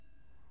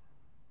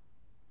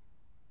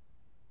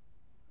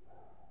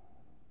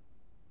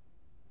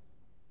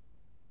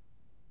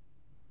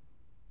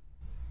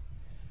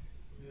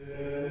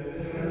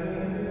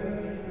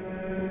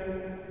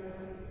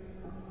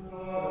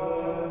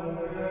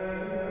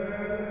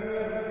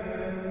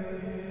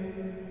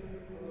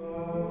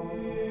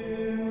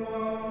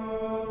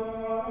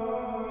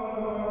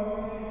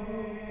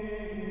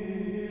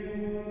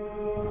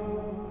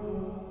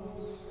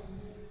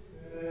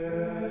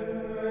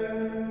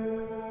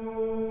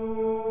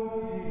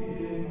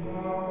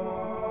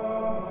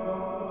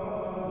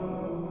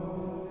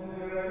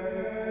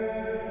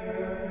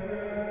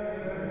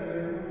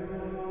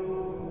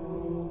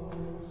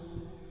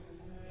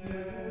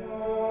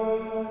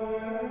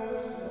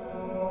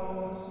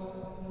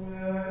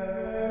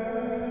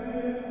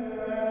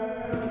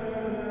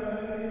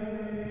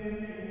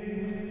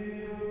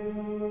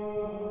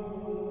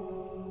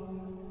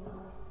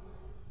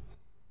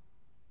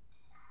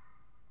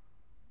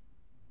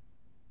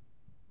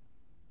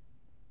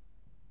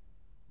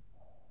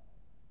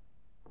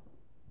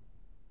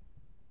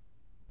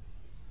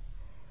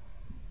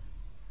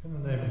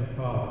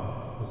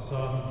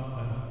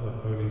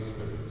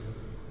Spirit.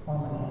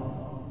 Amen.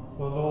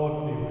 The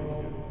Lord be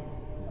with you.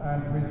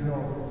 And with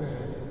your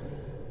spirit.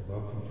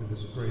 Welcome to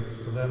this great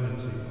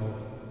solemnity of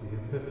the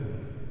Epiphany,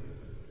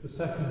 the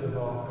second of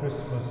our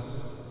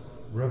Christmas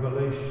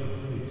Revelation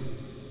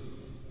feasts.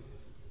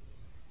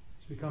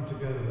 As we come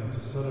together then to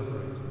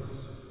celebrate this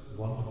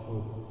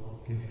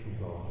wonderful gift from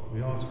God,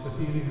 we ask for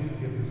healing and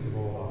forgiveness of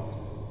all our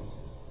sins.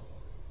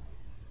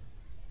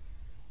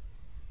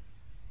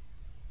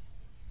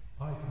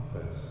 I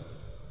confess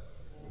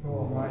To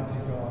Almighty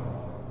God,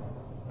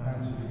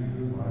 and to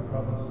you, my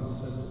brothers and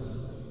sisters,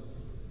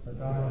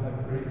 that I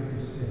have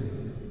greatly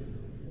sinned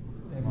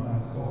in my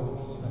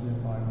thoughts and in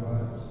my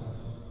words,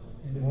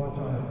 in what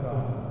I have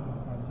done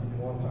and in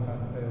what I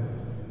have failed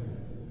to do.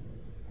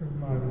 Through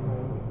my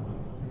fault,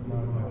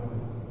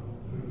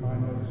 through my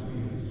most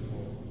grievous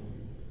fault.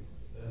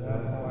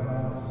 Therefore I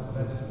ask the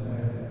Blessed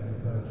Mary, the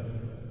Virgin,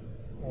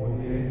 all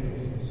the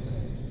angels and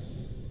saints,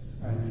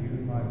 and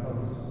you, my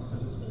brothers and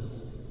sisters,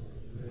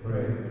 to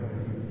pray for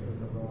me to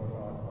the Lord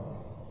our God.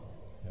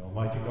 May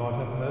Almighty God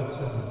have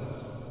mercy on us,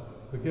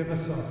 forgive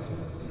us our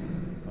sins,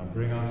 and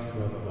bring us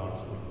to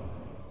everlasting life.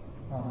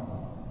 Amen.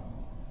 Amen.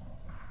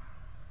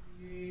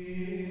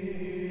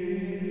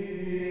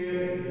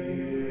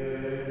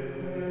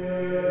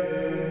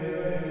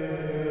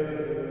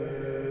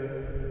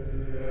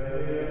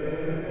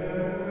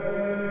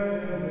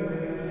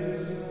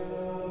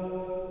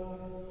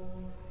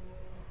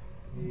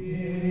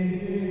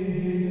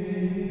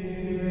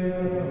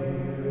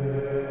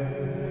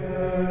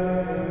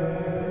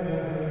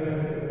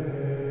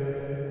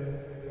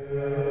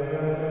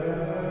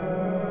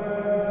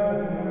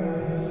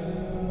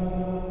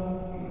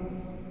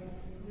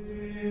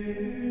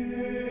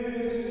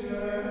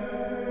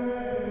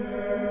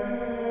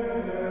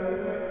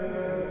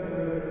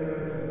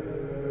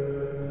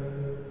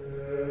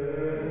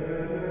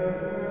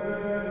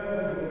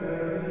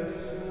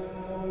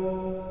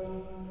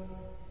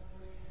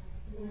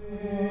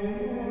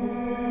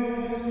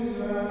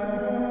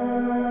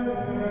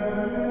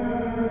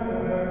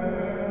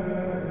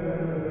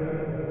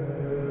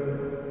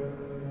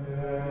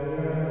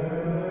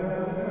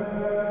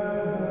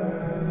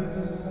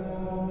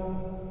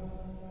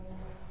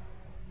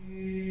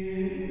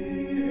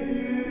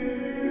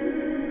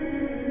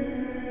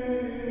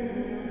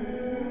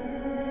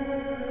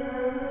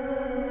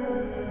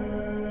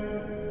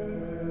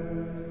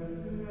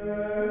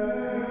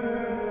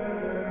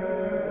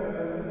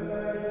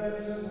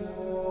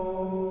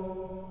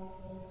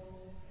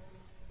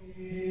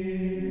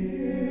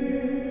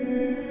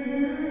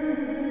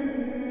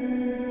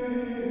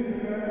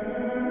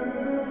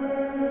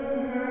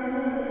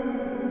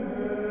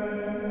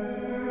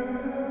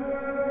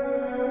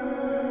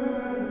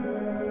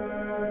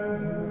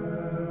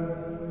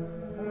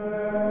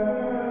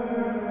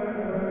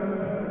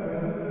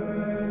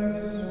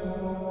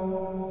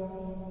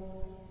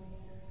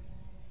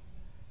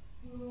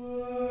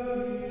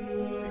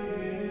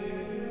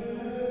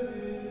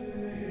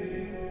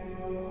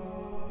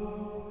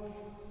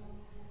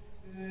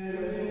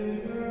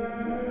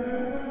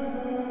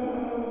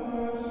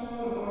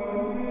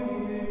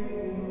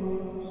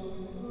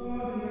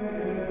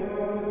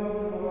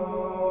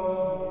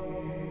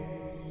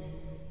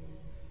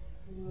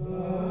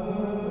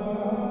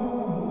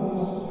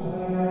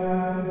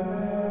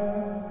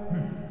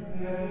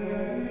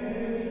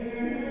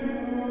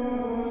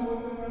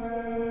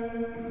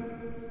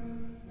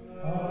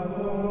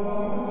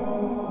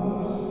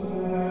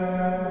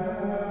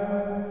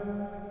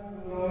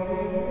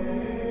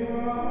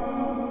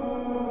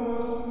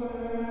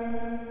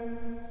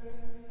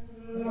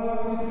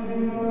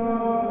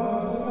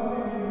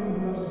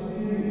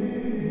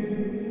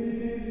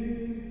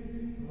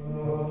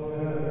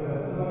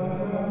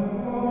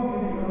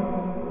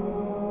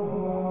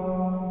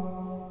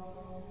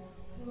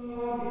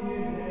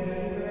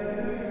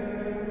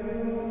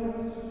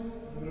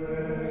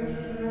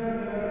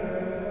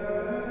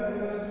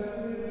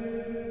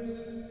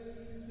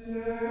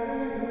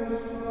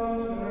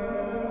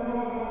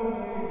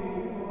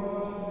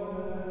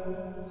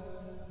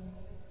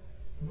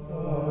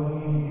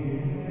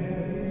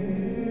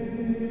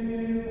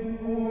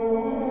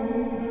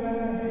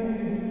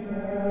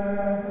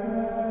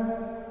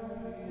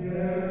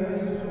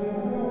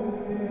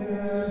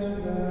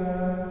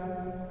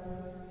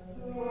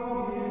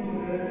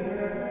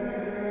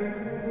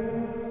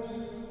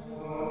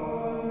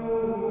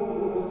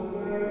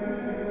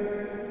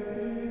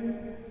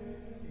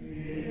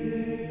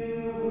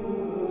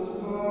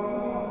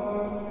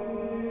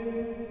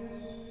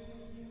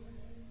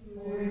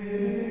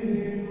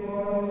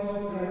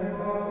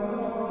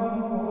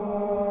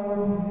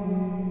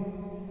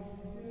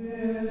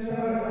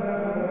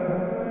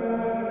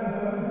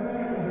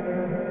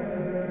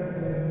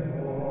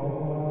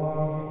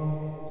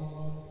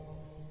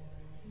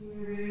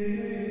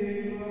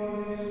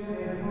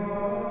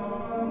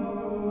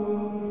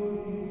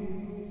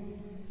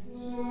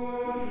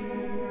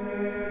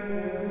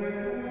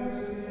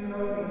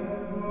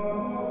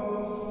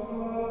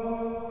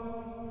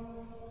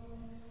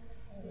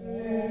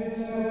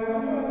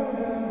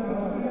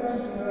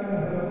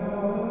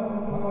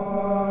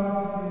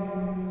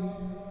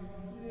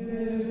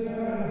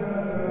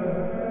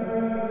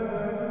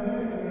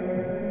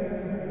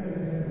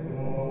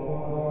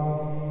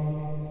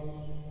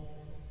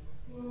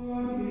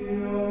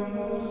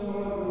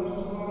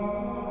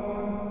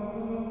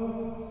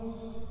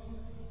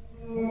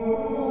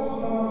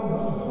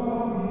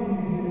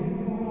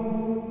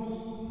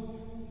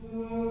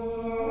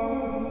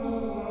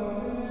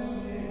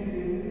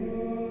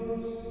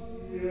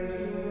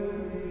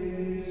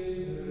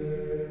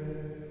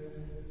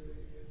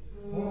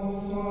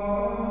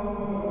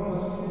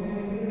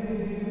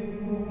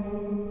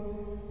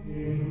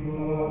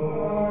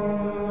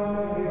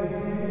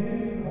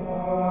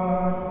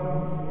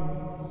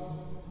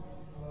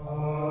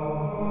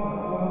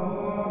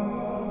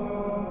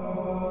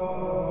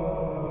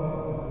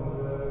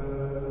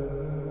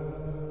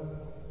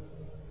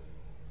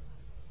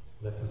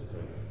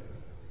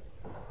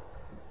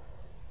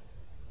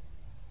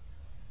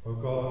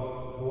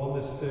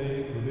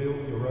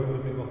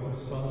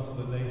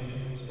 to the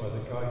nations by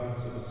the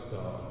guidance of a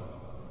star.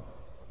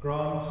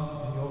 Grant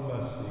in your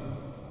mercy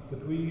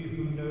that we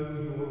who know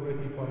you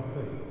already by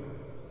faith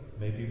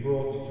may be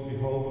brought to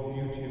behold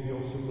the beauty of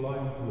your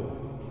sublime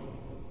glory.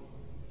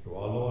 Through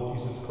our Lord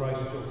Jesus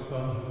Christ, your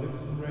Son, who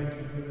lives and reigns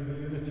with you in the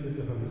unity of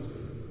the Holy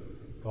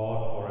Spirit,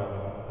 God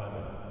forever and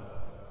ever.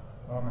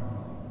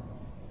 Amen.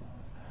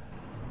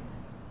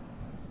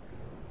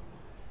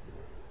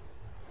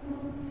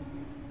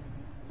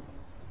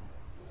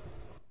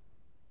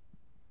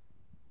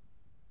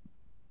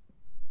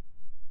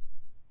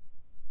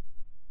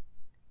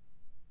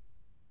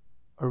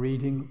 A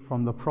reading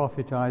from the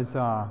prophet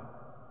Isaiah.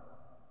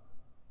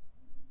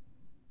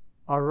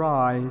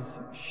 Arise,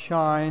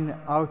 shine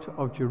out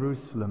of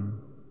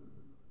Jerusalem,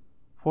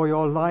 for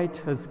your light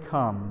has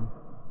come.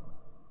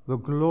 The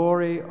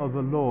glory of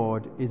the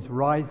Lord is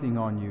rising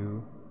on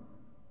you.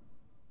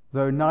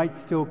 Though night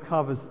still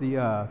covers the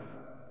earth,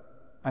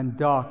 and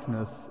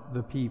darkness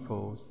the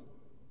peoples.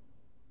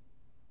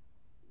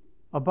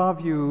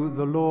 Above you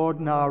the Lord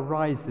now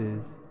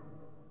rises,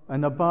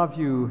 and above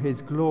you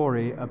his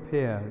glory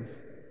appears.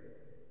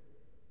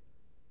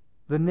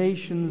 The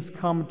nations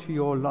come to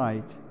your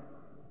light,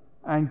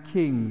 and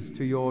kings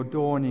to your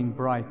dawning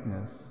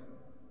brightness.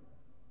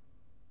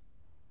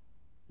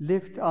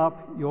 Lift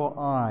up your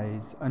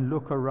eyes and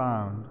look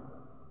around.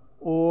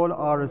 All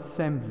are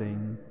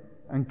assembling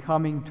and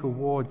coming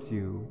towards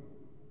you.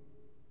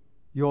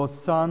 Your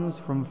sons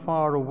from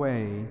far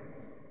away,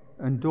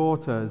 and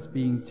daughters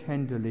being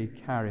tenderly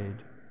carried.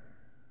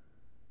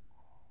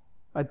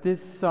 At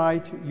this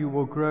sight you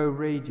will grow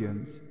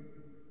radiant,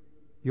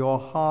 your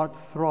heart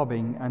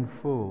throbbing and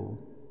full,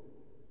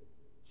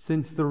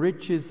 since the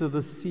riches of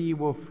the sea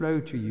will flow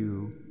to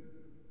you,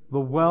 the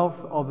wealth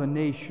of the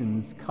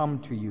nations come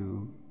to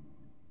you.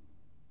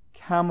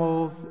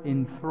 Camels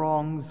in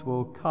throngs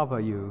will cover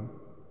you,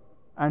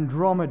 and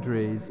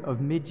dromedaries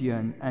of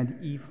Midian and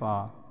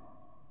Ephah.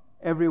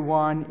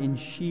 Everyone in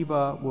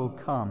Sheba will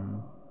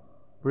come,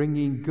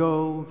 bringing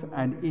gold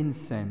and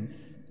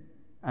incense,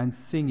 and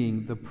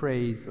singing the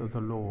praise of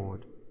the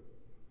Lord.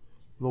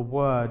 The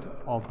word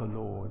of the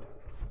Lord.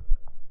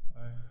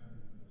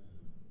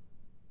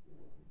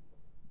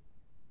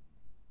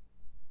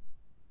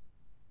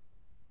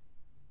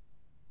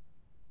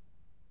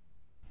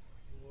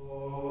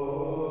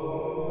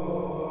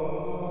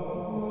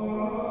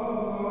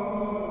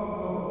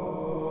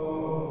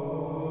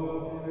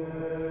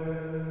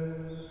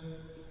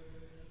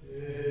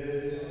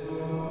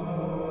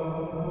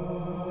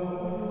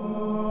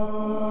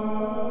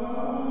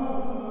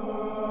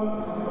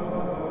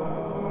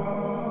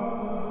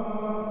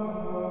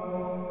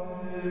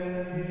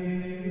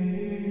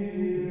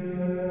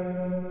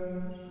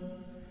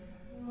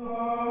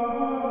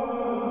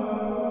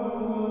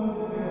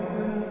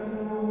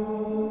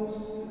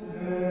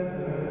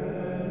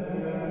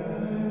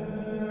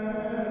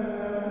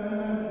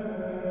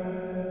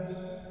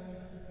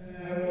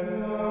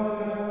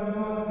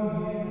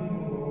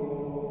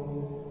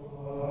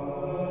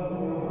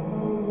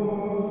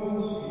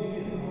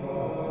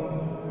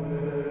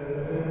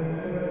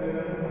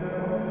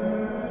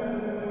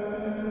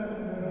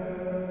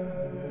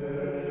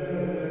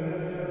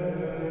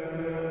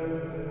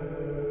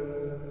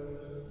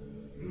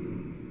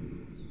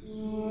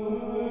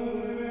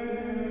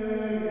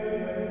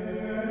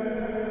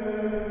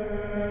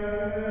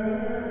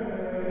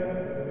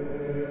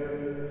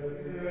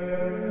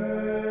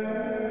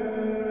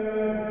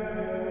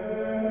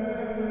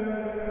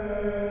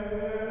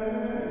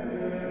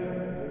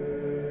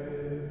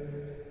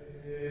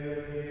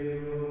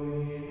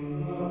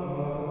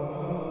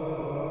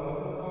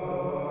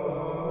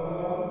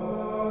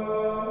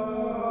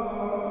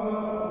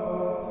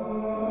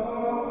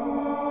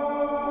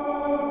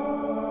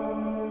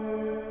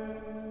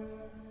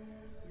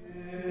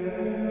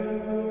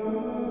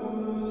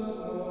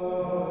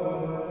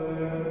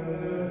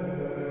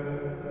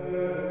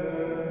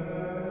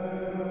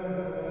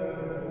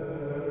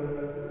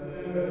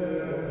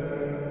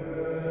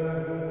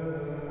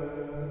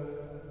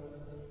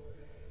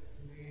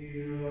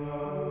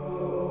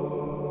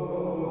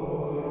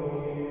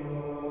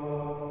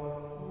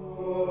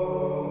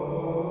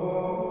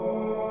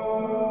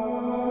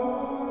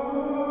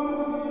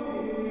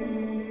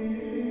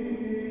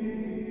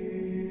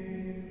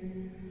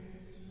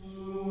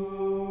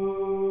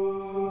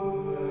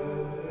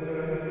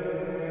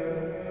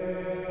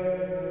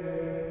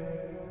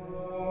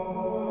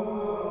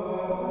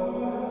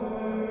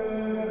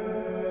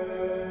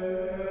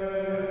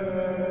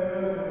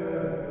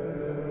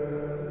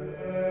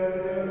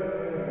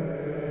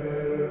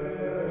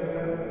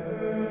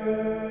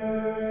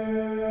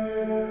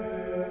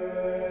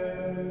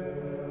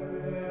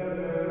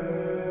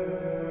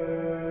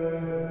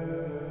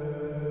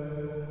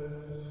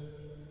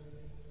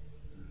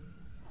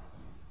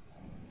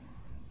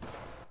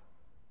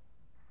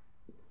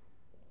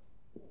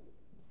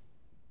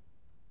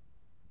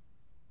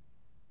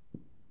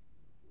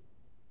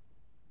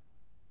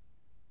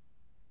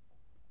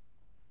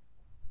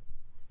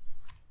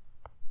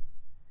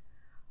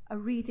 A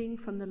reading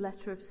from the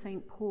letter of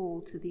St. Paul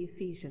to the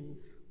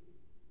Ephesians.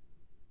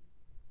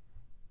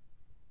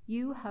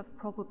 You have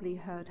probably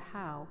heard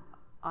how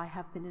I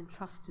have been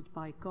entrusted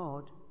by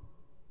God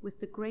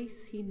with the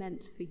grace he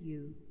meant for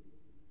you,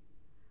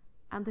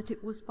 and that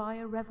it was by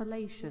a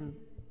revelation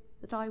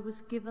that I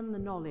was given the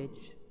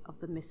knowledge of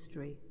the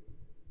mystery.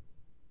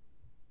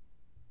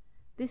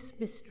 This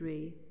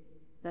mystery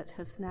that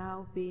has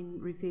now been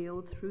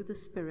revealed through the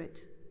Spirit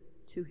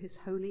to his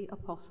holy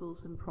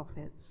apostles and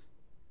prophets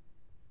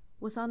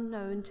was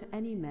unknown to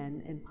any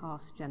men in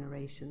past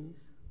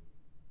generations.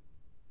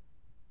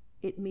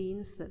 It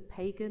means that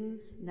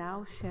pagans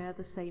now share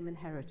the same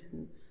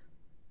inheritance,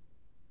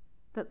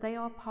 that they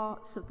are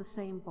parts of the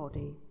same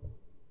body,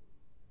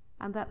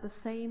 and that the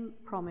same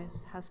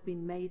promise has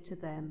been made to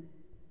them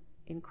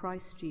in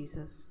Christ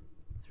Jesus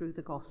through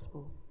the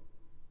gospel.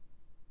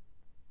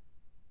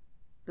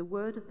 The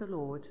word of the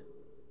Lord.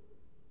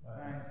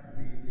 Thanks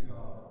be to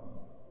God.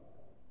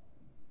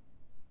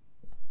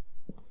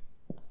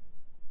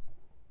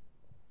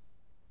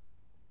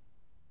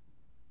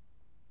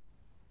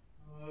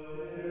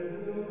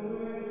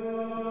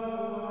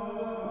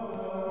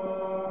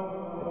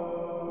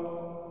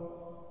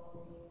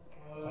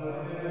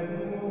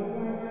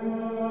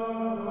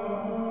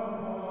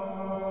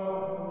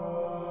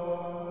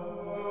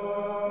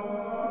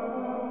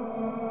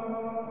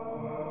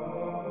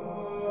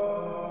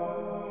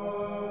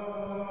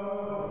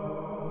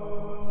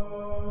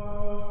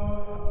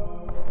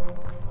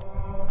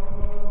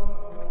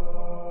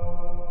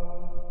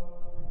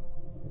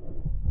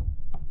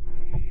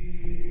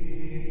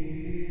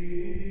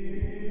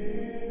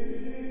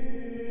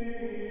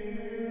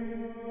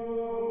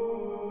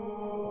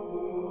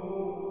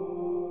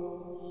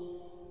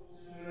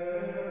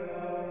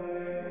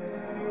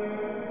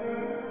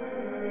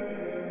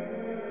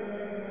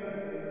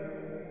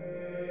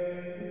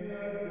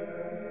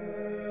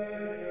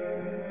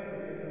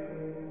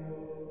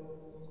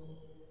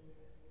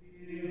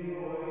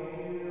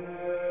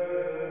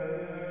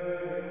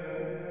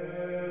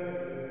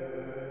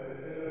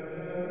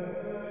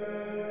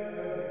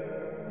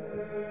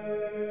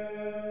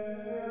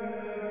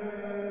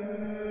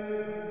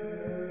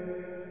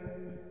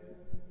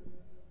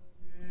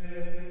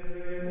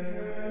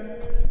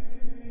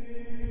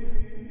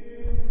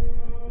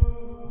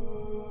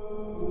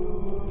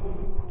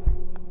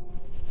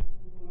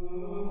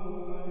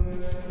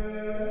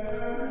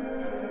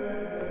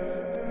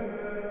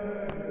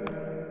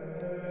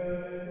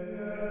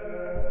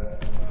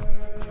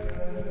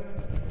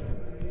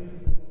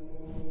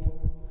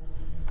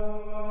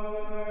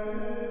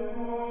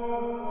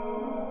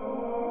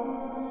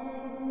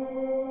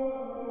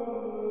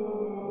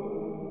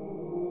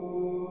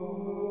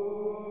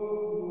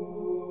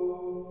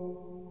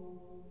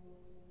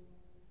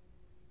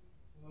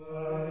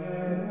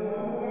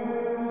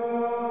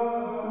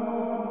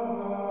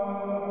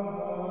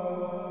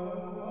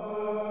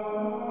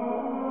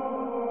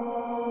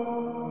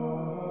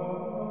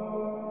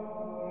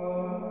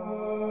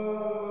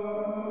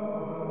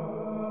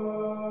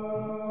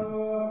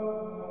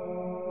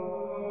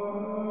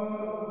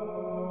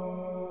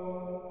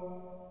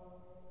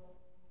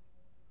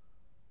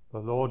 The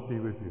Lord be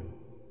with you.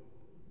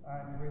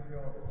 And with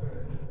your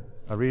spirit.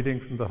 A reading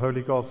from the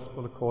Holy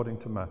Gospel according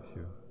to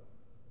Matthew.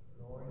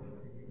 Glory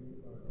to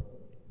you, O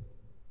Lord.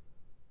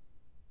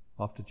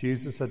 After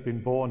Jesus had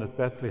been born at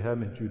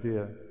Bethlehem in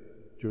Judea,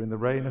 during the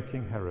reign of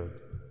King Herod,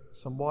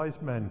 some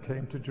wise men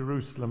came to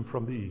Jerusalem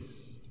from the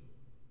east.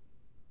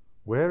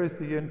 "Where is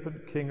the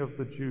infant King of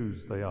the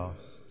Jews?" they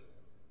asked.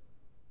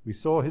 "We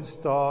saw his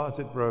star as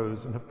it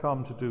rose and have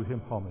come to do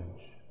him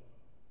homage."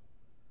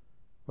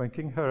 When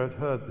King Herod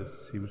heard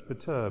this, he was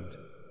perturbed,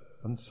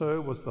 and so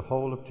was the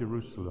whole of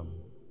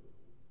Jerusalem.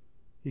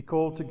 He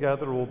called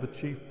together all the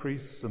chief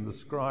priests and the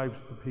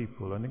scribes of the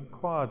people and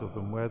inquired of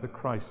them where the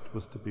Christ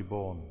was to be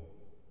born.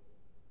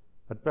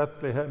 "At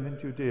Bethlehem in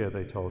Judea,"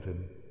 they told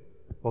him,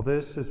 "for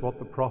this is what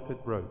the prophet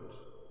wrote.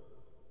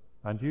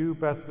 And you,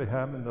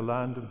 Bethlehem, in the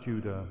land of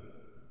Judah,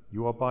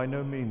 you are by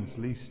no means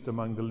least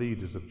among the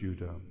leaders of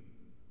Judah,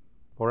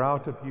 for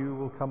out of you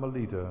will come a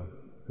leader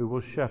who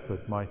will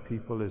shepherd my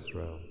people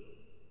Israel."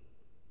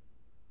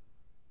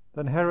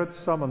 Then Herod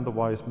summoned the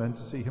wise men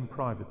to see him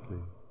privately.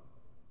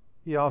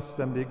 He asked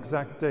them the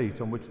exact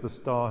date on which the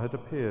star had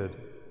appeared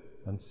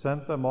and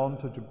sent them on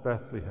to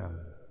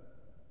Bethlehem.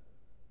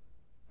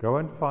 "Go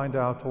and find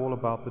out all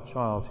about the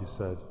child," he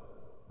said,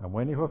 "and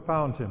when you have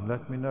found him,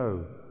 let me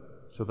know,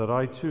 so that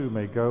I too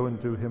may go and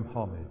do him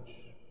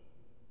homage."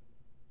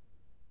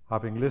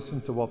 Having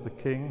listened to what the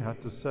king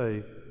had to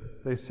say,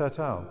 they set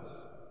out,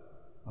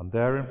 and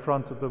there in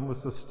front of them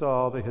was the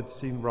star they had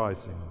seen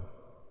rising.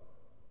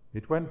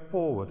 It went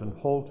forward and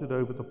halted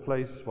over the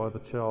place where the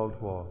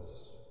child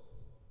was.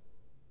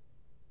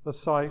 The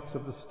sight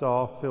of the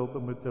star filled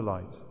them with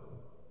delight,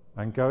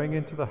 and going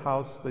into the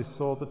house they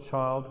saw the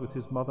child with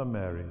his mother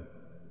Mary,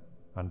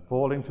 and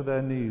falling to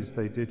their knees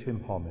they did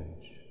him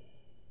homage.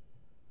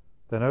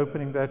 Then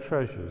opening their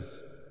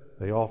treasures,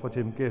 they offered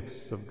him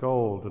gifts of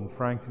gold and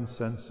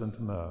frankincense and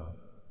myrrh.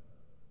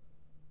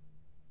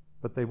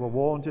 but they were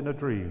warned in a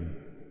dream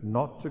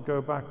not to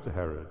go back to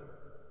Herod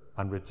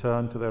and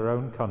return to their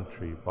own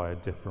country by a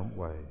different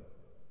way.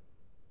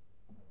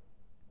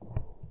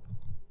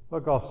 The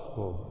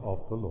Gospel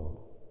of the Lord.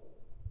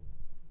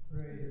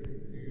 Praise to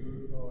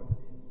you, Lord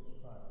Jesus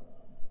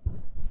Christ.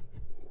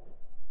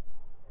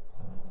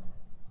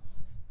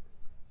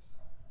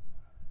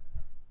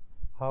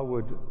 How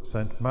would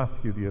St.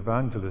 Matthew the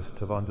Evangelist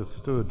have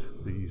understood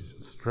these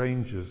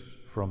strangers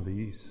from the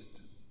East?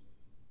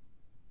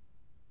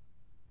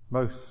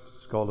 Most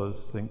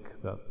scholars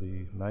think that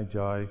the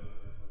Magi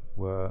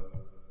were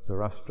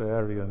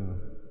Zoroastrian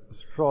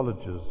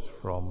astrologers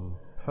from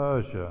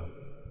Persia.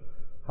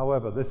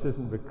 However, this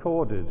isn't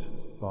recorded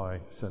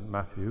by St.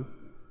 Matthew.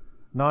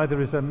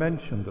 Neither is there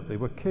mention that they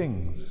were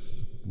kings,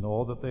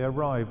 nor that they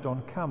arrived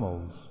on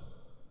camels.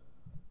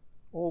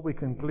 All we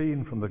can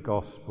glean from the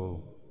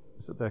Gospel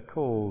is that they're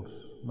called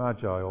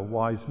Magi or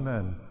wise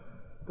men,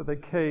 that they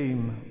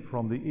came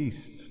from the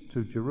east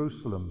to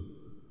Jerusalem,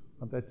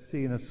 and they'd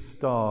seen a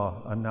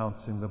star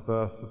announcing the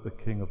birth of the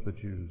King of the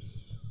Jews.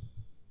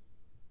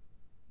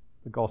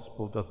 The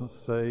Gospel doesn't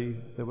say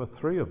there were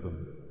 3 of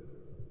them.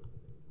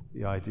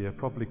 The idea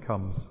probably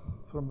comes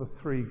from the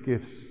 3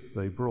 gifts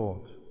they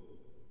brought.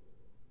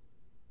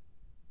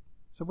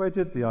 So where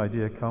did the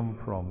idea come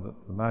from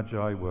that the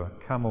Magi were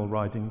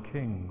camel-riding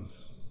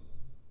kings?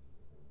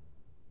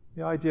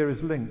 The idea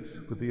is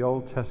linked with the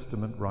Old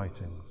Testament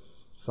writings,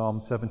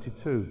 Psalm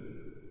 72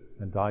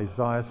 and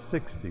Isaiah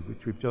 60,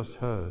 which we've just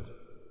heard.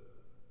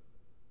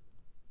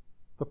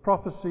 The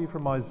prophecy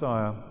from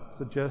Isaiah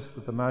suggests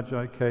that the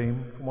Magi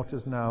came from what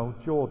is now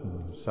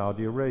Jordan,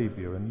 Saudi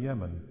Arabia, and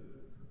Yemen.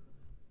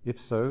 If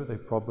so, they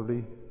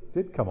probably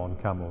did come on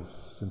camels,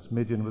 since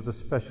Midian was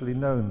especially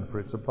known for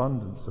its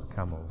abundance of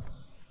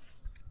camels.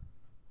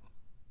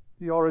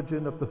 The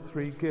origin of the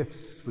 3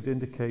 gifts would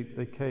indicate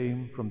they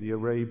came from the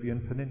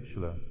Arabian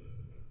Peninsula,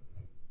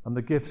 and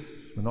the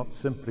gifts were not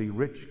simply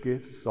rich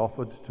gifts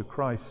offered to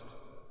Christ,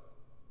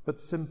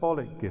 but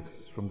symbolic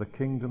gifts from the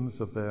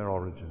kingdoms of their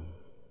origin.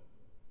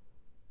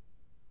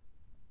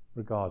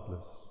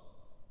 Regardless,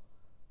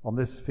 on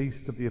this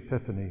feast of the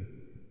Epiphany,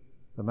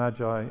 the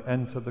Magi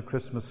enter the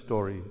Christmas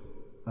story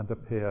and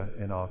appear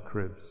in our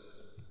cribs.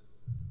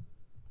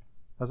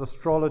 As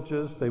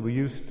astrologers, they were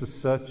used to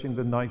searching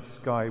the night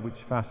sky,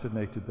 which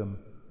fascinated them,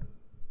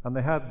 and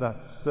they had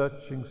that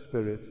searching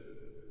spirit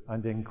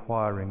and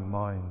inquiring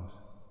mind.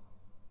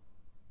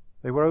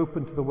 They were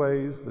open to the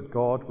ways that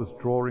God was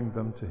drawing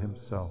them to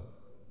himself.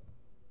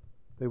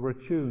 They were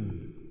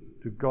attuned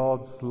to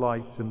God's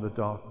light in the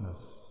darkness.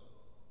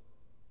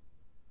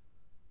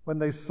 When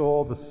they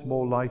saw the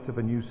small light of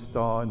a new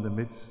star in the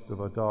midst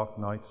of a dark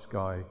night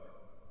sky,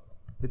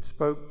 it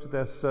spoke to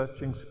their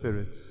searching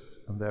spirits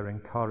and their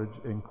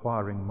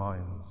inquiring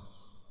minds.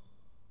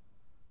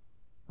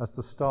 As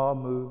the star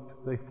moved,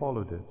 they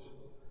followed it.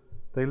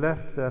 They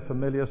left their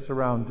familiar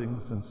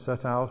surroundings and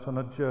set out on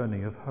a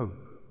journey of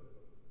hope.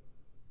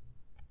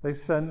 They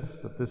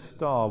sensed that this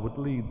star would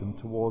lead them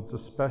towards a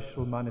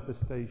special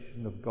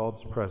manifestation of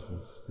God's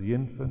presence, the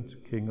infant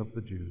King of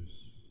the Jews.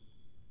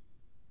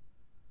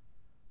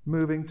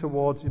 Moving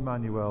towards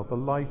Emmanuel, the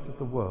light of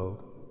the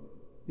world,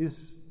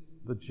 is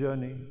the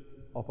journey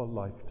of a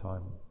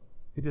lifetime.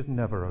 It is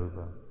never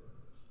over.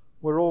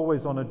 We're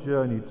always on a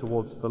journey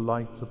towards the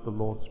light of the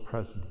Lord's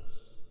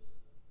presence.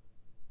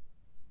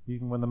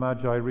 Even when the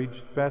Magi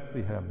reached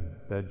Bethlehem,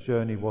 their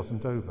journey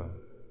wasn't over.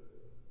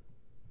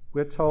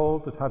 We're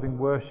told that having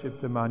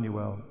worshipped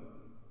Emmanuel,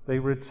 they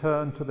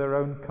returned to their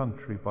own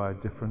country by a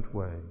different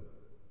way.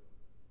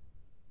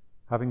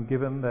 Having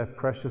given their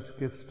precious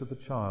gifts to the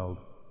child,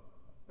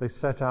 they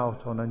set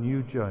out on a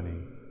new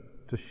journey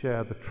to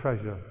share the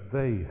treasure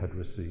they had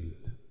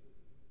received.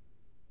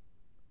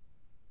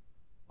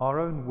 Our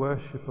own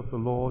worship of the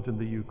Lord in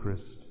the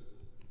Eucharist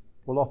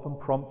will often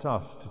prompt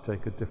us to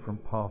take a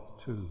different path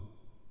too.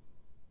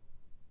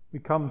 We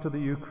come to the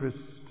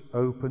Eucharist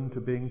open to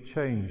being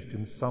changed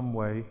in some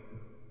way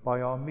by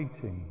our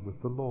meeting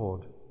with the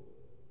Lord.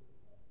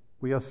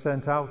 We are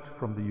sent out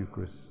from the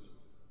Eucharist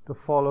to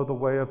follow the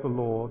way of the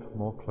Lord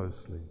more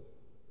closely.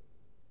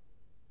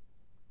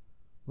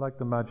 Like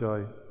the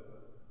Magi,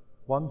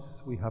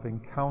 once we have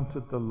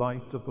encountered the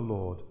light of the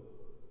Lord,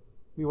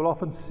 we will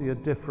often see a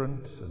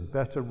different and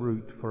better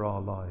route for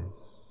our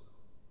lives.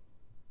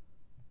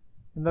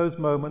 In those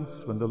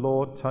moments when the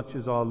Lord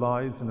touches our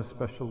lives in a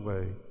special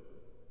way,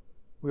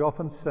 we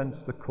often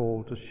sense the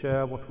call to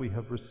share what we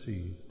have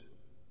received.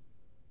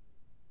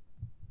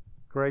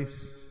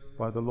 Graced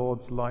by the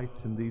Lord's light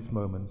in these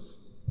moments,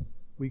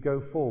 we go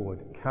forward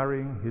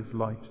carrying his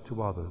light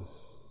to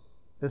others,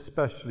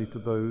 especially to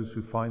those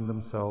who find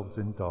themselves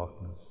in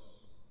darkness.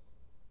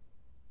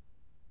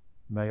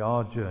 May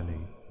our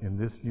journey in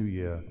this new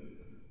year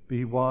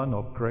be one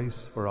of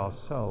grace for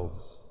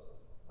ourselves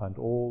and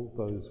all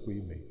those we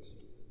meet.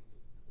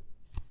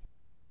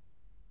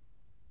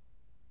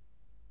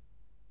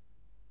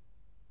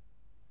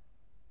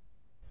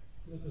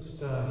 Let us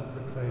stand and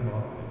proclaim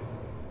our faith.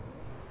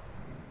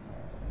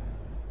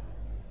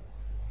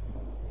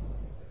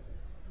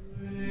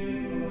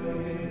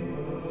 May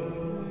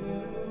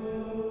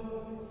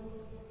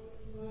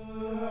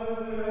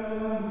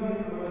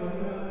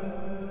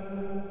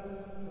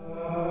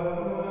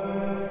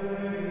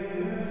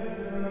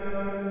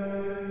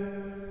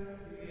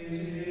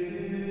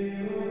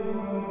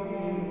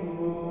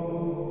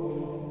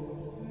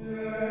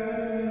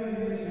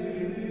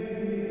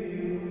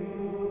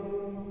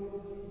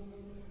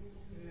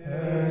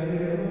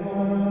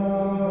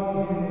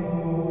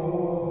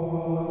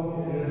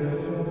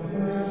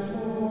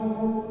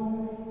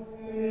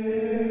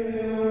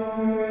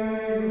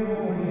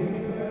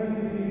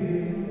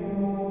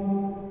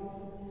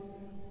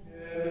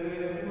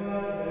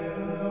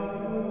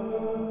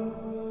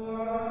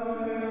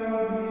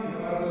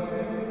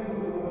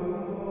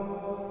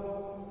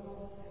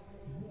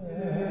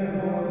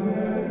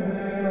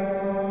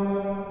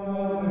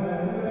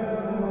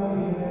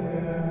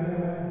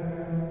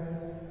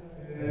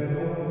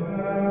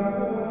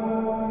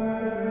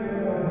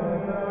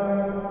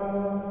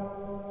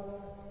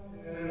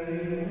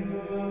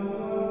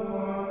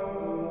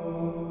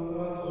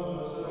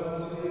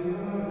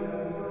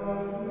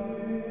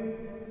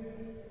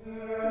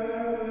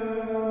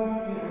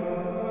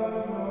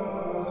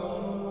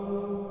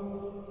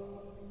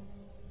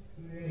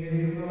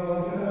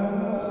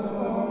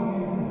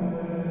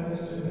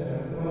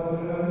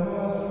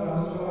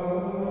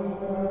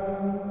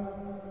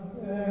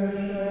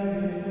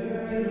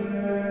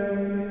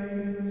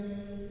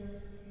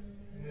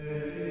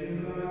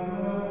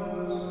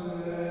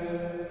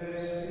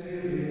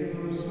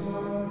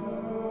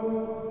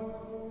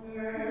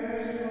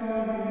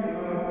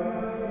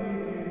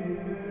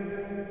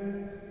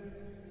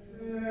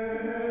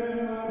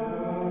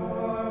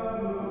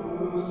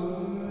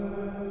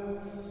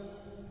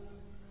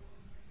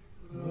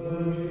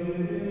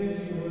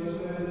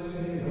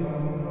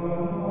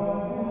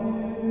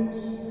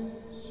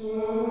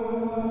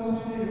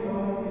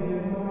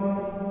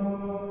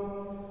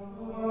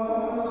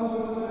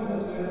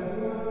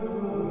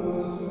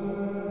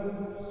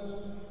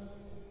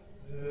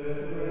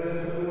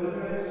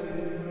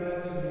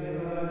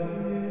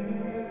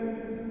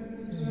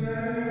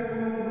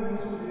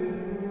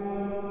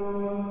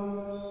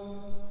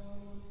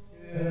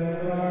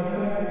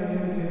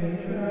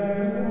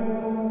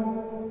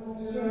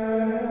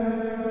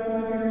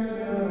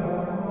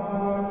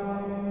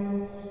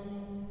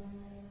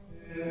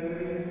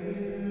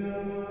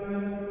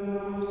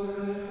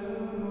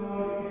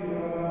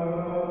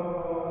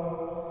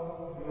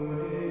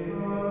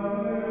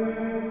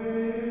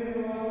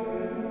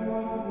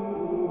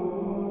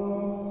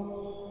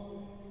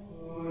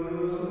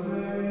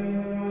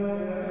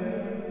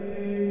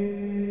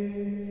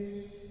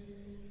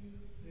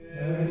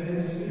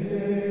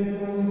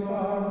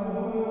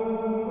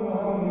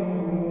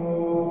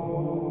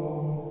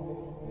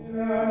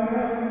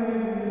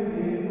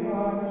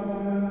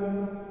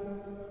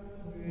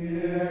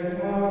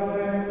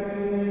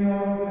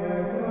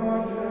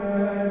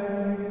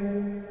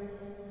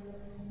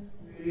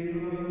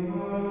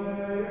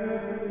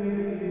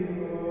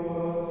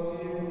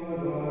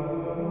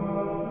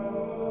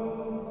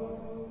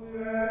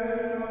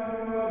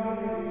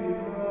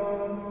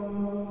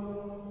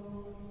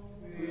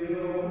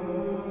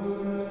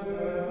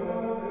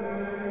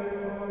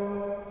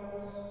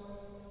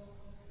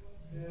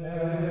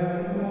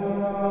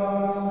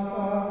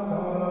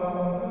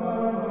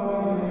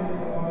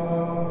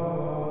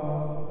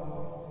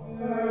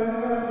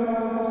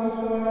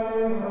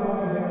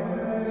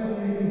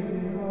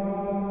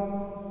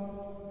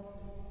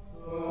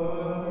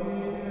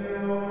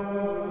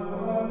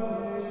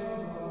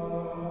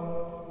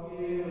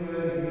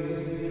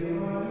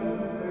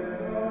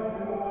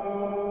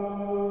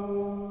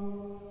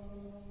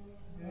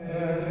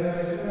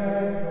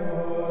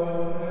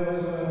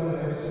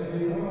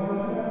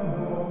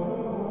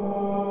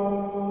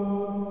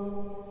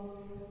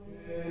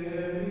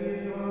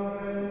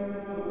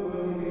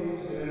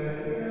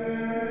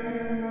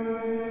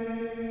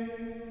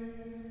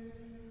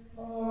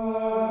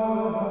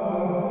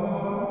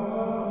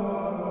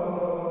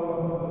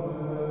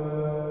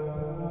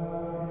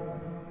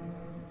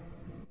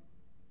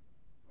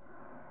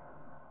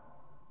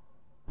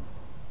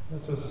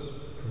Let us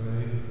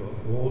pray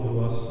for all who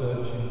are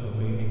searching for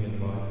meaning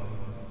in life.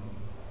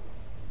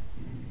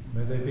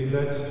 May they be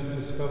led to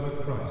discover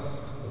Christ,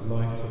 the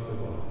light of the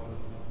world.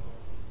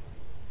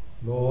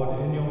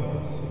 Lord, in your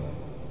mercy,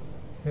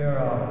 hear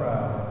our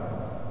prayer.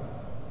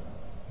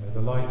 may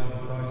the light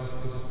of Christ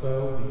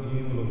dispel the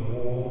evil of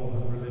war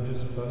and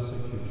religious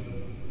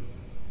persecution,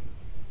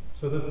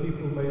 so that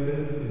people may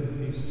live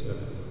in peace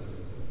everywhere.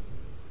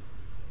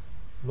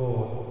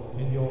 Lord,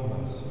 in your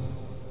mercy,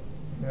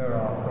 hear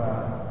our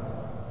prayer.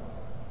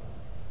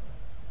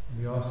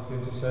 we ask the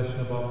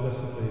intercession of our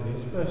Blessed Lady,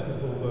 especially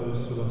for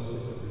those who are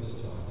sick at this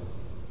time.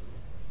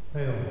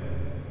 Hail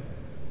Mary,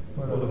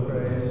 Full of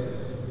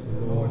grace,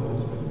 the Lord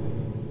is with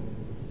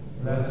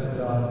thee. blessed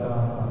art thou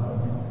among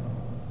women,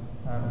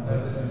 and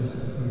blessed is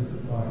the fruit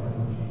of thy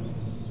womb,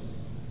 Jesus.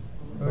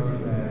 Holy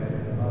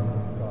Mary, Mother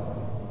of God,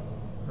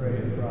 pray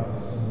for us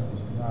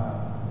sinners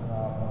now and at the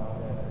hour of our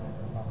death.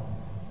 Amen.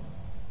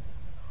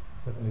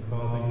 Heavenly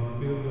Father, you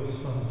revealed your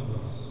Son to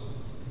us.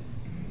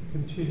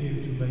 Continue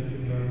to make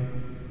him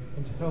known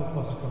and to help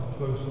us come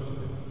closer to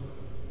him.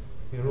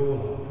 Hear all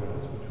our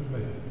prayers which we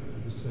make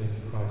through the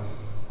same Christ.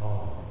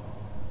 Amen.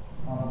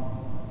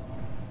 Amen.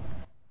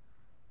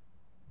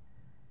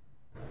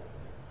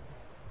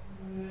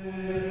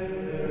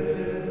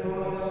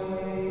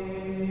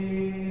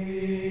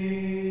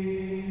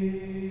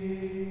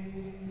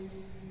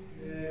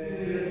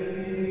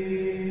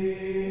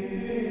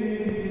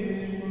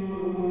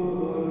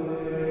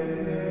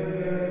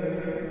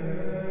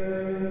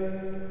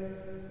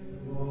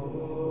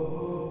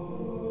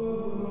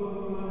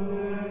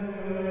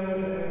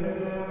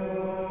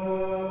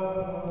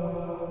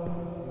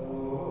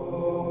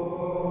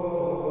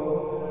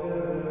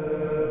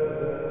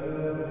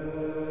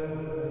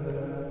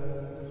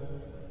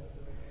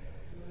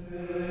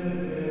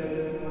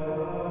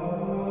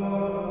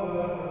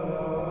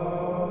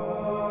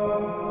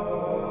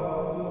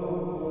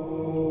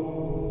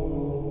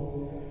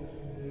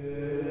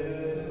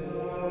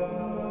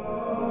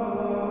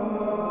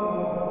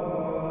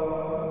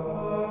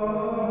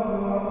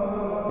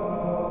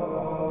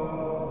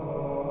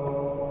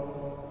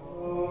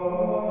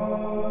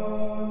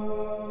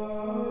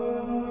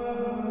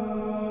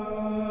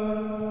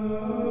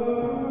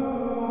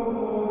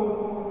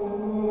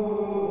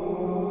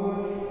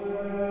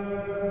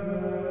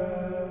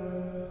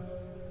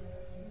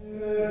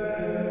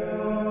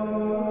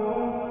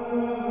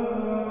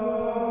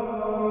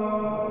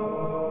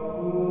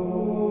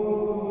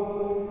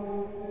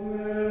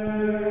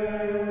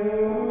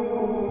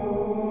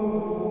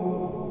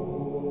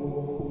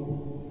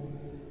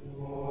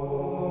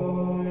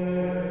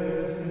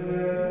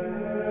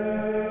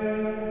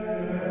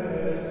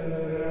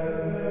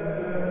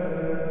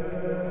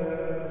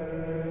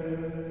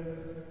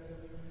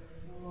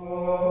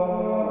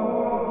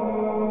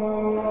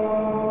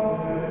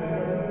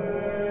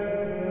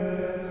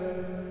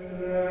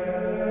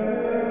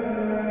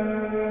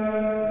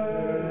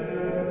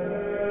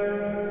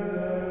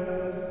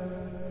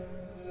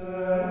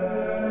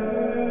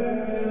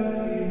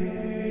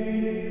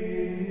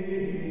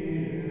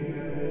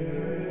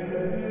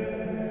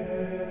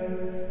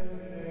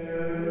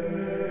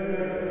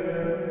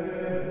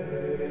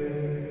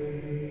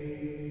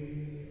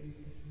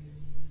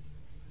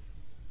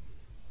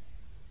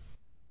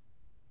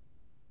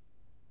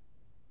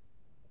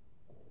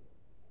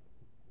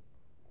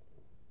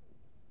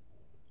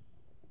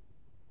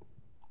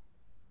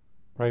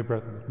 Pray,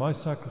 brethren, that my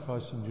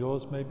sacrifice and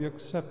yours may be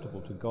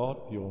acceptable to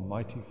God, the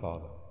Almighty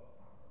Father.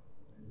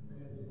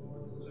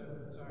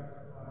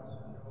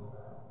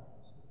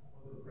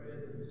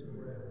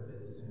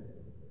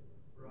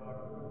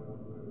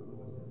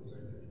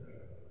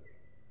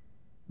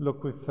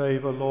 Look with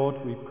favour,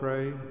 Lord, we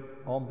pray,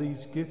 on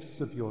these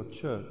gifts of your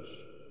church,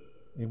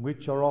 in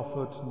which are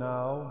offered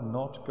now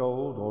not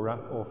gold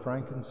or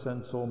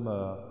frankincense or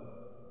myrrh,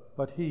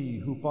 but he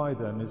who by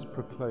them is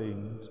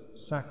proclaimed,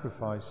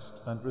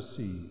 sacrificed, and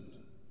received,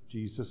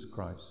 Jesus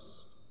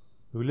Christ,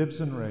 who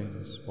lives and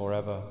reigns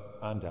forever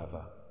and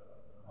ever.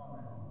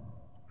 Amen.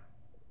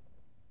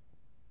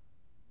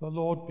 The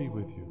Lord be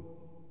with you.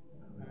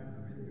 And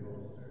with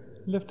your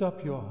spirit. Lift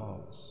up your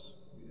hearts.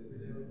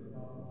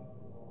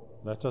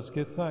 Let us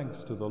give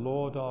thanks to the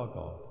Lord our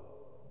God.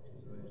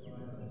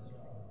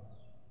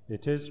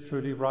 It is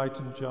truly right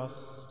and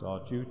just,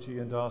 our duty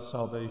and our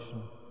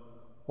salvation,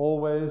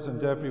 always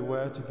and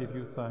everywhere to give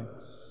you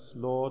thanks,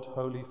 Lord,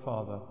 Holy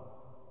Father,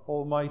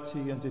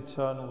 Almighty and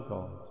eternal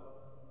God.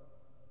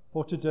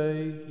 For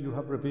today you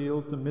have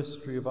revealed the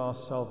mystery of our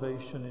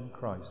salvation in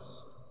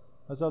Christ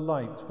as a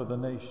light for the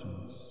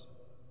nations.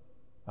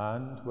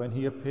 And when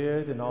he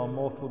appeared in our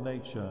mortal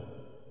nature,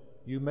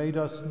 you made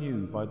us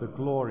new by the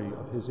glory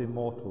of his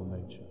immortal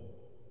nature.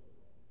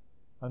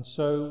 And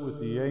so, with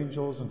the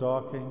angels and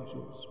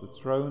archangels, with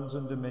thrones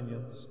and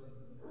dominions,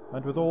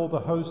 and with all the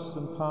hosts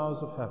and powers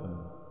of heaven,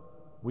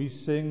 we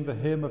sing the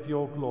hymn of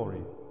your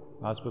glory,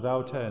 as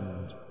without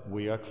end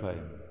we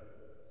acclaim.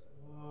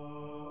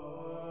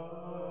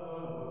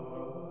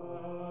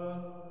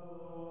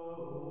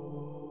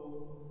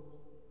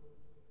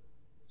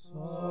 Salus,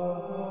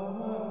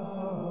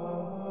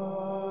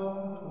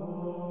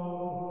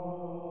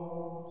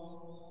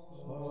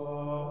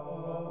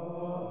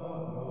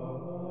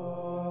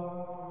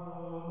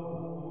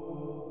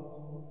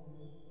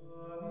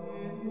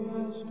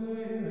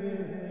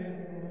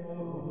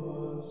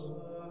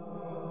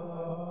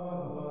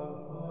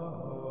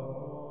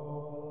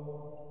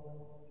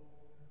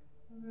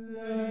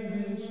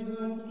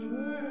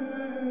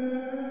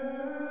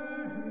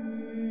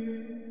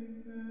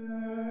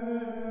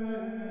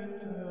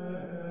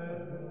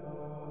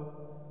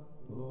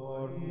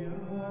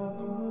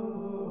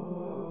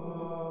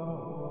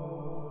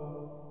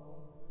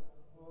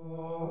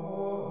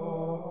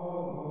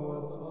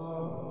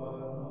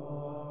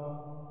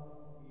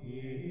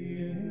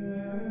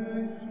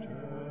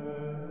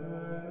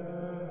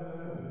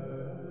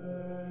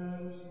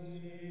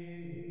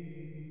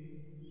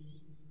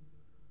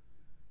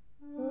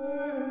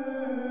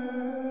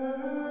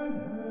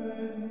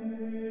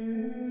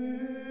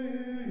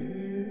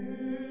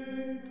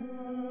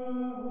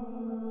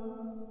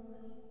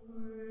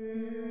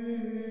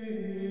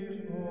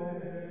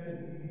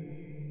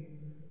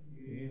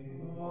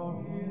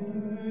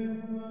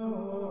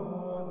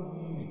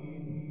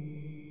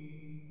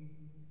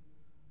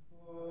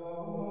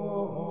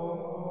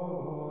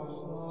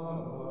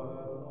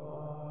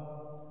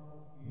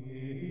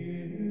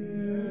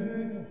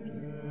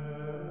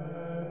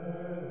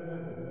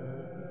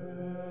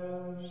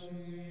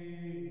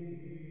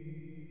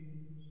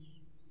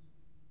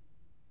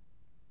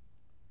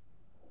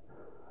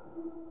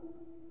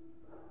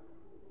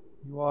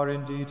 You are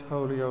indeed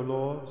holy, O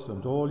Lord,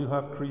 and all you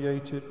have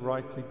created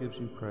rightly gives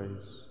you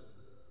praise.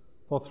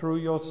 For through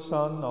your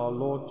Son, our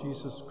Lord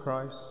Jesus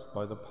Christ,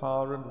 by the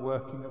power and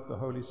working of the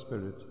Holy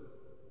Spirit,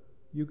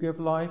 you give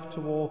life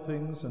to all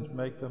things and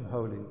make them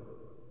holy,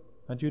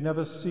 and you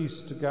never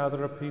cease to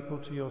gather a people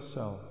to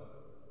yourself,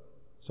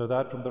 so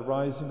that from the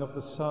rising of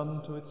the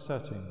sun to its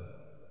setting,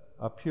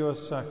 a pure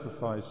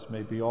sacrifice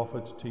may be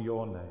offered to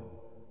your name.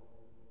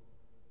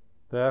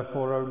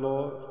 Therefore, O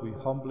Lord, we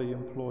humbly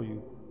implore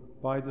you,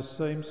 by the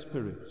same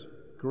Spirit,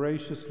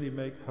 graciously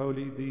make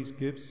holy these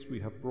gifts we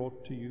have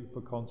brought to you for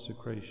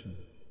consecration,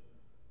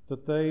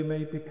 that they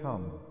may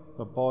become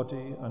the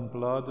body and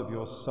blood of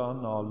your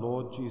Son, our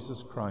Lord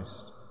Jesus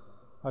Christ,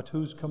 at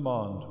whose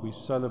command we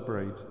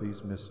celebrate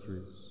these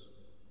mysteries.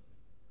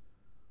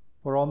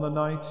 For on the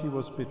night he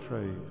was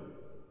betrayed,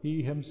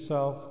 he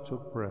himself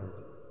took bread,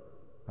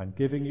 and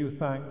giving you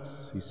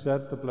thanks, he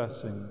said the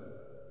blessing,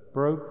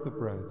 broke the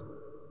bread,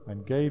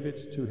 and gave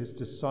it to his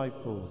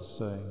disciples,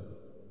 saying,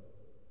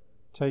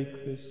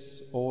 "Take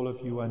this, all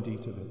of you, and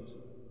eat of it,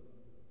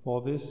 for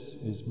this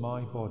is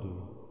my body,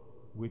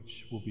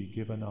 which will be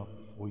given up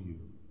for you."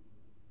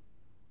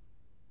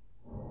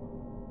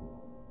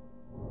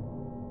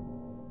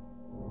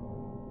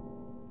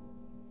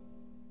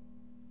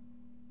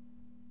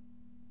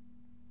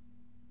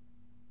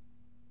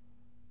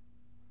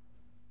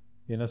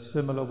 In a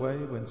similar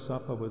way, when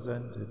supper was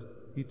ended,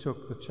 he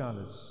took the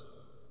chalice,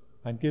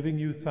 and giving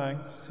you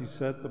thanks, he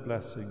said the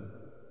blessing,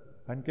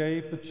 and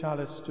gave the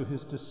chalice to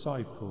his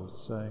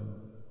disciples, saying,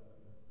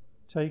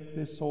 "Take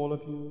this, all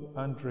of you,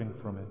 and drink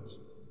from it,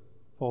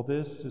 for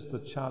this is the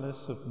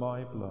chalice of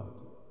my blood,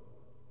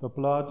 the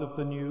blood of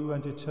the new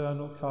and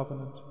eternal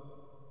covenant,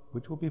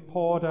 which will be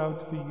poured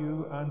out for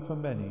you and for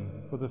many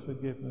for the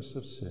forgiveness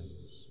of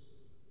sins.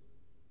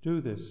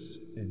 Do this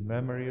in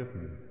memory of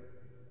me."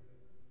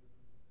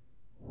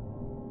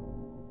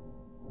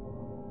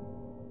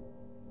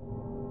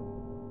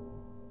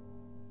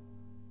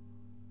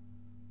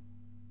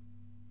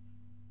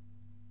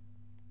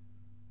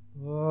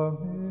 The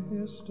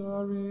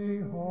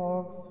mystery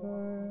of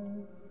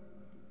faith.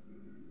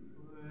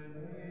 We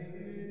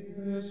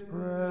eat this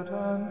bread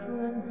and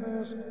drink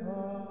this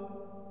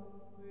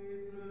cup,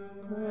 we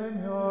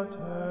proclaim your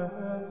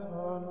death,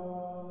 O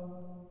Lord,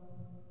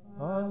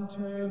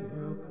 until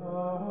you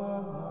come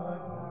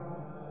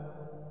again.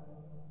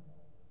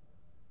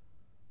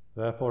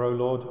 Therefore, O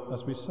Lord,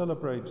 as we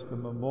celebrate the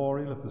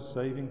memorial of the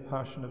saving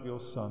passion of your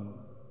Son,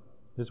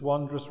 his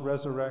wondrous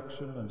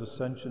resurrection and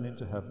ascension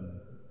into heaven,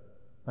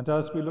 and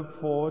as we look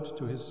forward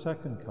to his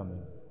second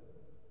coming,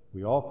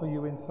 we offer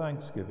you in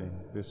thanksgiving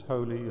this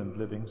holy and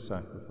living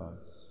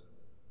sacrifice.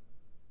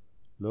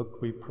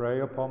 Look, we pray,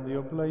 upon the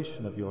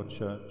oblation of your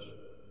church,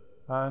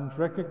 and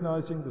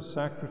recognizing the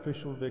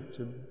sacrificial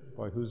victim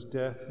by whose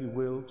death you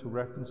will to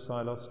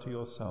reconcile us to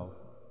yourself,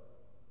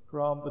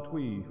 grant that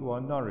we, who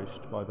are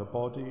nourished by the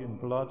body and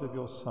blood of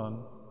your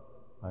Son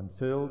and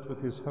filled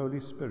with his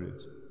Holy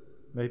Spirit,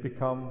 may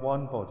become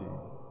one body,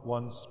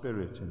 one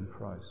spirit in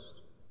Christ.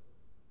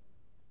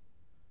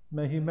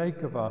 May he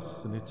make of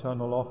us an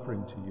eternal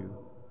offering to you,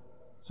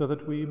 so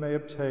that we may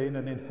obtain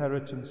an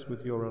inheritance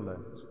with your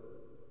elect,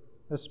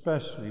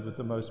 especially with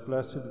the most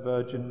blessed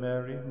Virgin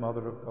Mary,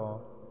 Mother of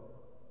God,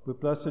 with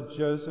blessed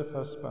Joseph,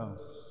 her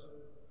spouse,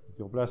 with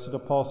your blessed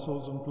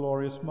apostles and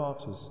glorious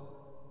martyrs,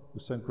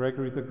 with St.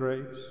 Gregory the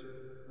Great,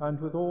 and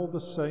with all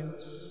the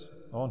saints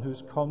on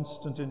whose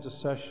constant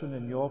intercession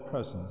in your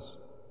presence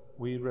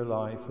we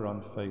rely for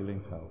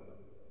unfailing help.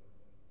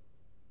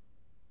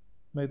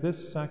 May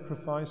this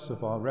sacrifice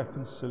of our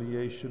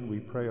reconciliation, we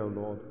pray, O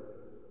Lord,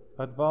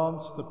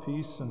 advance the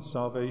peace and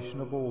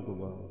salvation of all the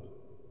world.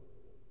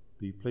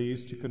 Be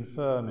pleased to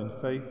confirm in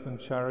faith and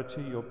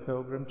charity your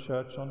pilgrim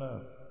church on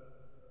earth,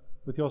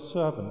 with your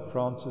servant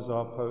Francis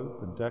our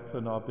Pope and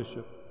Declan our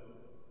Bishop,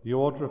 the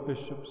order of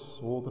bishops,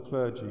 all the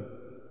clergy,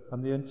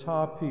 and the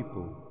entire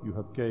people you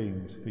have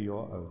gained for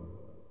your own.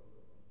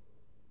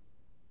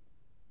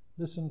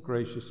 Listen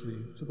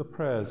graciously to the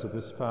prayers of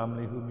this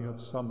family whom you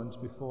have summoned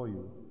before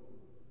you.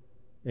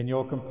 In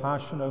your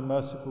compassion, O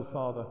merciful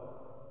Father,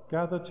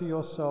 gather to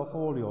yourself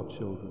all your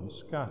children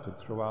scattered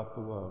throughout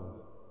the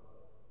world.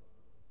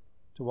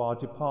 To our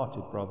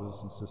departed brothers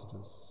and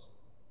sisters,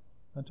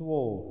 and to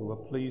all who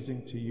are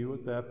pleasing to you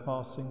at their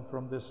passing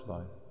from this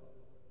life,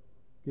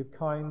 give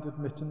kind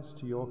admittance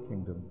to your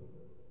kingdom.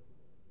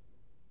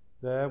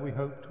 There we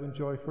hope to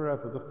enjoy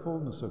forever the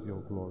fullness of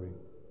your glory,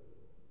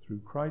 through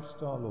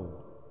Christ our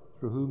Lord,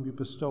 through whom you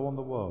bestow on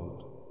the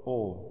world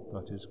all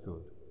that is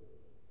good.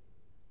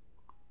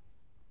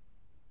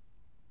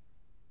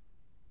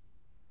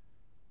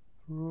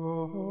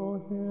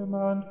 Through him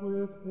and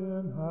with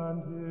him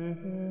and in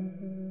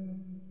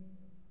him,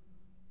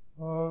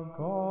 O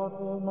God,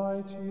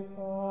 Almighty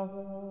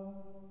Father,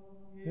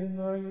 in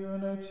the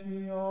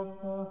unity of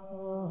the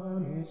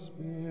Holy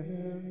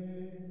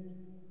Spirit,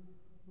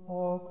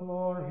 all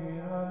glory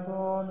and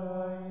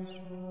honor is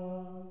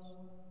yours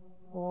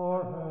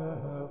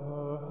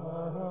forever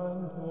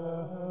and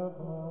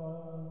ever.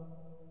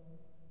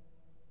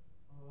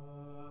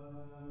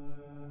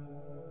 Amen.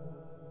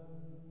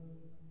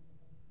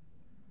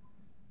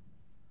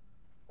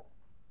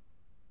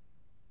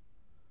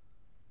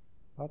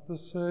 At the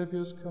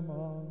Saviour's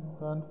command,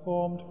 and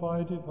formed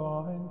by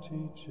divine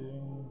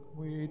teaching,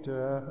 we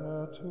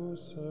dare to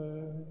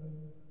say,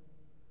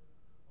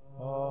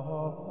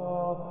 Our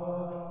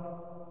Father,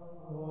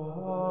 who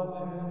art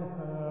in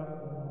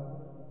heaven,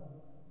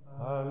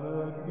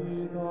 hallowed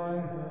be thy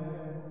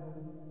name.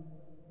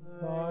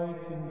 Thy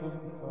kingdom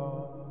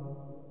come,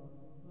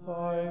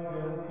 thy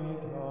will be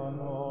done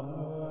on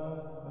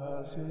earth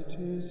as it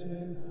is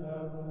in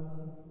heaven.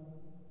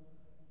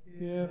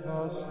 Give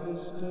us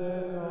this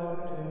day our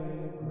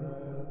daily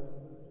bread,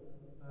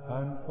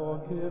 and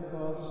forgive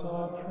us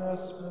our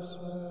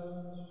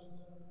trespasses,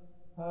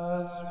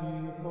 as we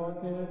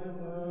forgive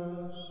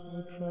those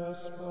who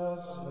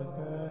trespass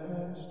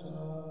against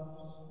us.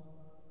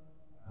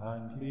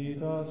 And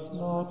lead us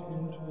not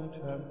into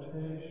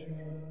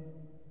temptation,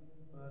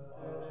 but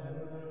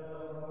deliver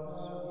us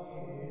from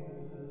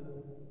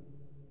evil.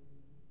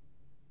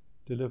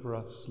 Deliver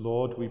us,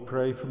 Lord, we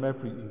pray, from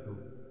every evil.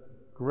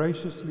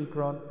 Graciously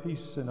grant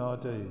peace in our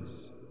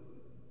days,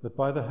 that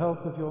by the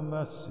help of your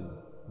mercy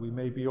we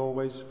may be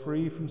always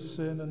free from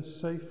sin and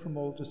safe from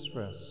all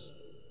distress,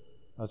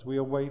 as we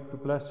await the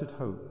blessed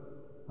hope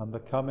and the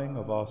coming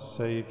of our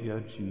Saviour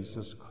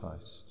Jesus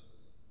Christ.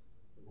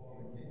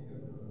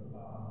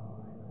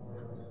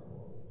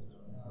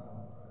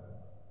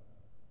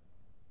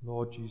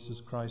 Lord Jesus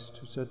Christ,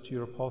 who said to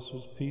your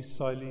apostles, Peace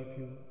I leave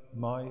you,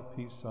 my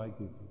peace I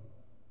give you.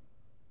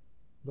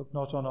 Look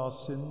not on our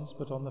sins,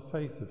 but on the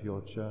faith of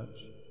your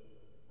church,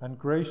 and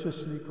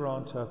graciously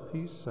grant her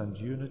peace and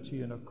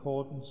unity in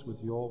accordance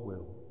with your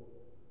will,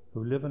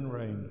 who live and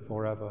reign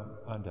forever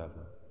and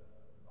ever.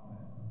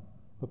 Amen.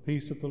 The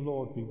peace of the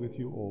Lord be with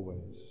you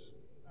always.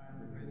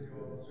 And with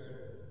your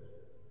spirit.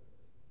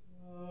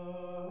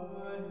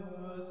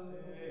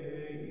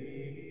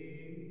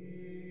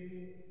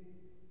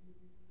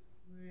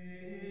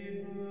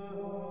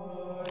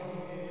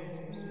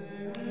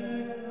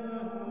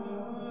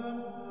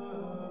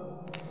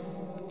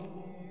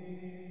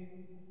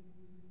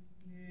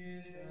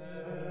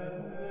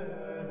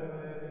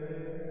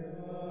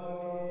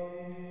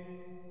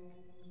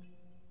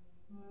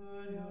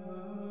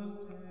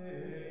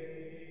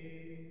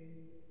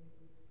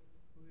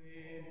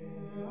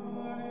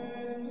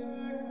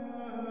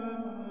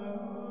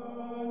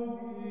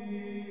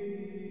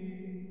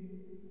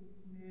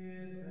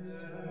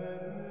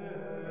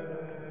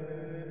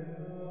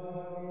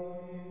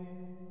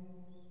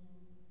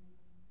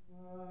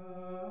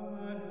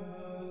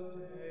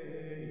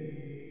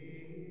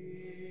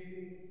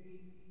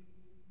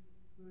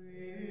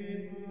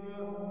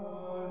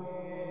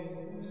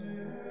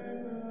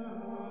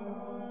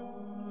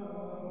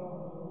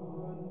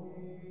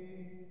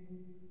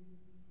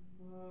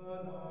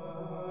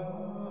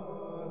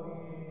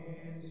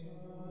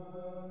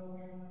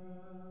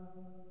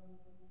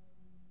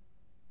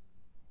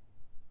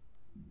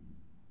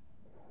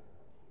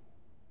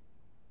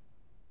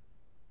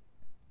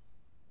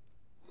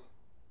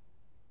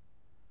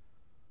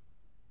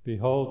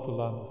 Behold the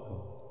Lamb of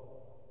God.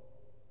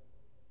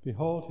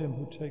 Behold him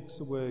who takes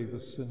away the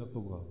sin of the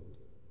world.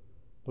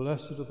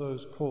 Blessed are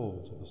those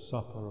called to the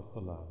supper of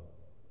the Lamb.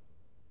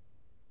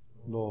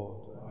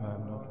 Lord, I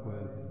am not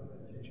worthy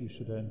that you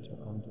should enter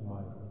under my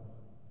roof,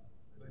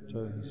 but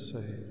only say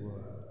a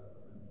word,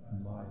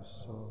 and my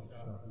soul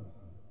shall be healed.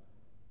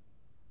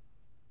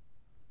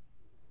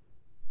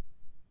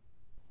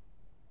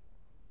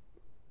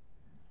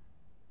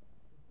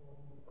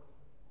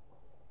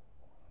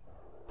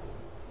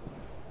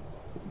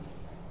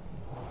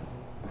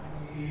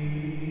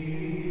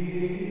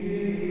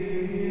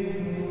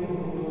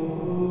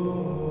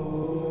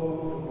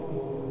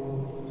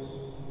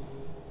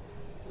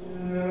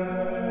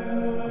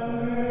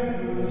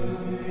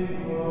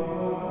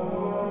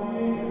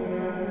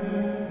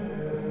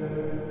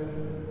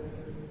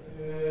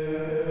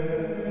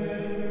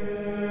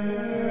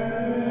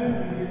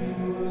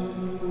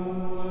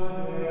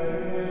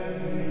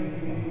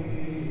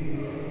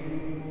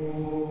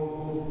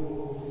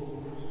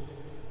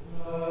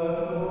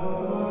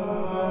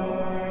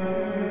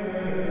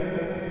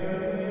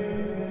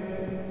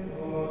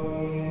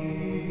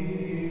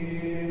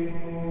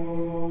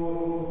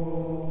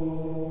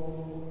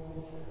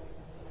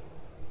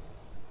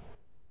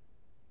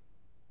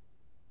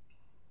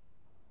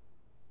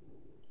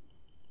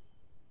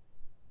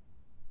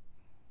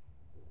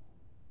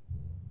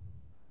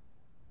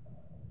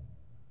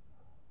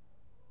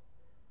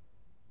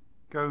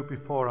 Go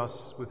before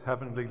us with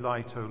heavenly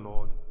light, O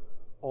Lord,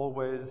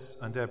 always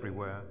and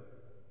everywhere,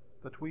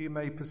 that we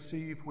may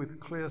perceive with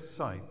clear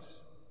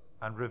sight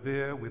and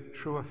revere with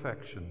true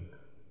affection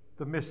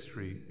the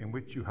mystery in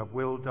which you have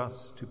willed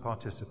us to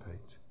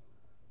participate.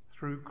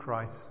 Through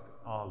Christ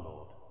our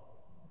Lord.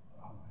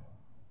 Amen.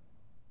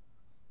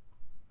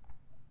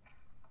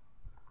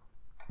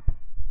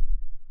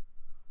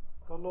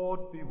 The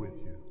Lord be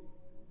with you.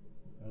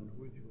 And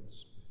with your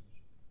spirit.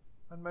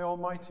 And may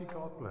Almighty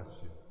God bless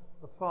you,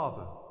 the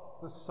Father,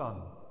 the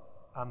Son,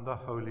 and the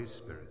Holy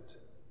Spirit.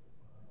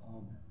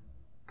 Amen.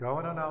 Go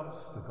and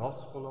announce the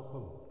gospel of the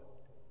Lord.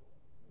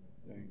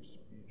 Thanks